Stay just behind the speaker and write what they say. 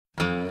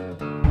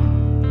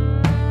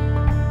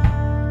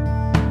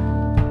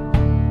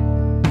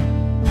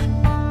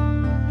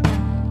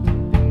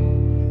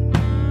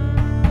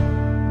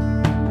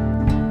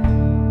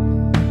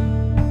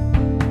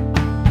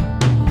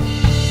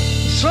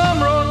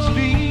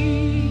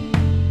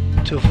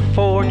to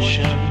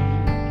fortune.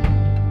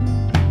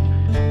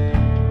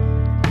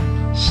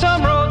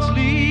 Some roads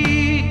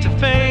lead to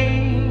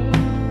fame,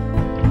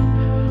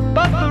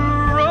 but the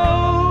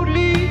road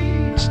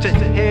leads to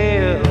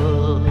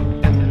hell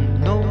and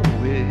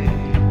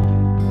nowhere.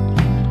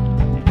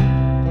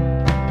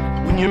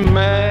 When your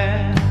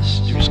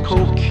master's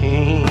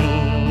cocaine,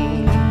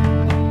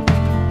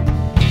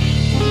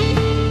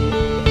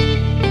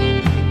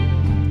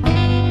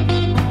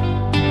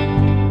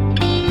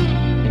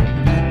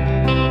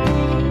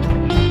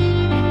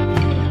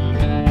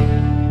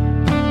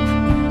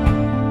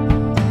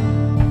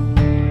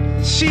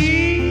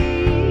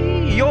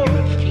 see your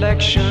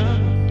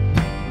reflection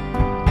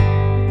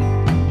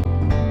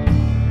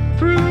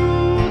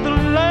through the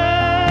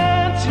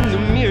lines in the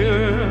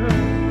mirror.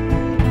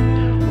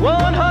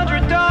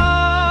 $100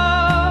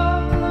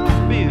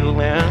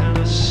 bill and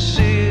a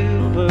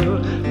silver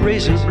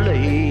razor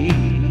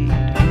blade.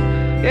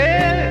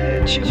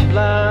 Yeah, you're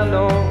blind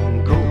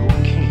on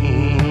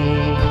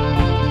cocaine,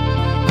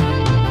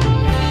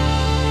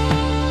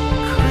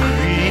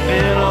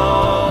 creeping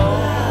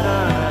on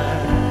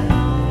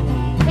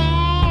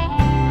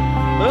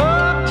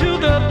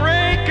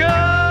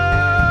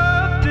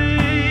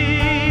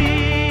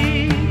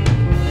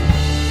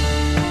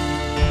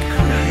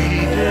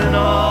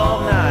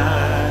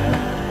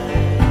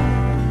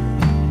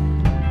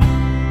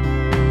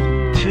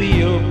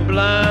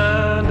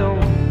blind on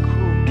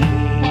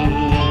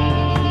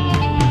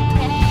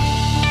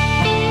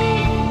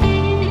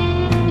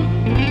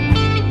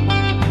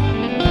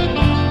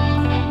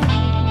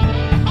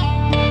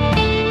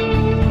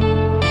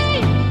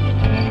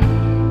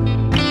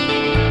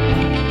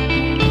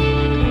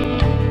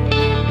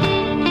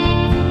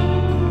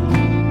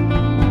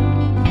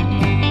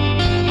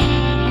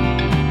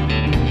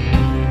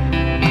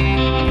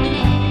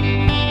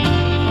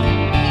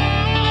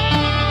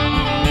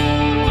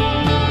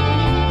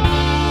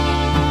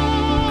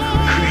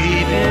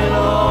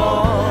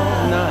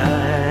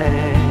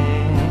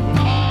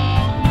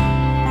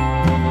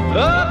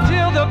up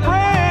till the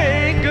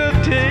break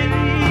of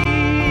day,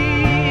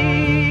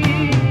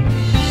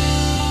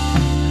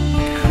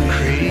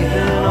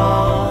 creeping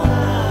all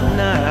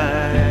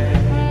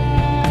night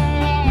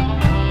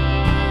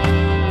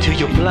till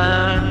you're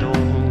blind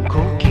on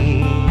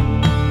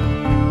cocaine.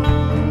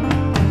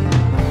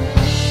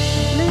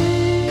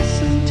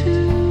 Listen to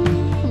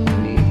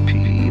me,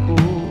 people,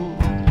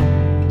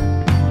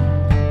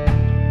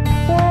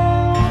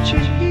 won't you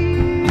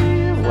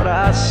hear what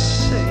I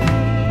say?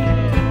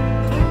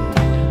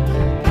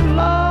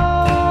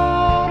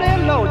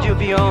 You'll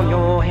be on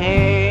your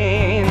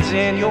hands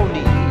and your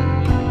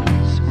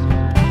knees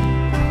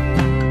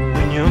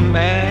when your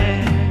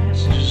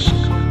master's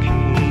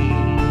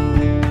cocaine.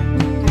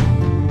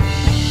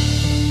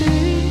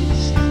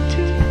 Listen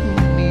to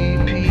me,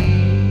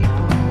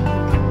 people,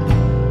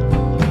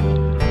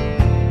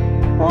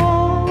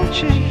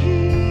 won't you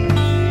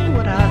hear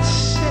what I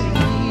say?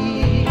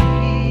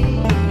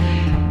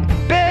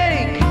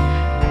 Beg,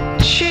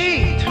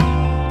 cheat,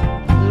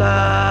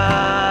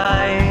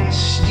 lie,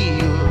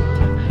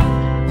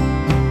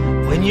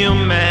 when your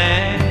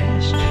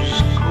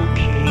master's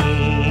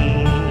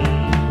cocaine.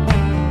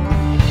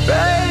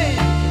 Beg,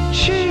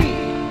 cheat,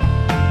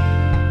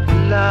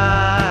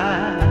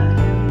 lie,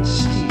 and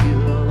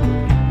steal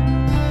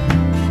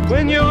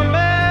when your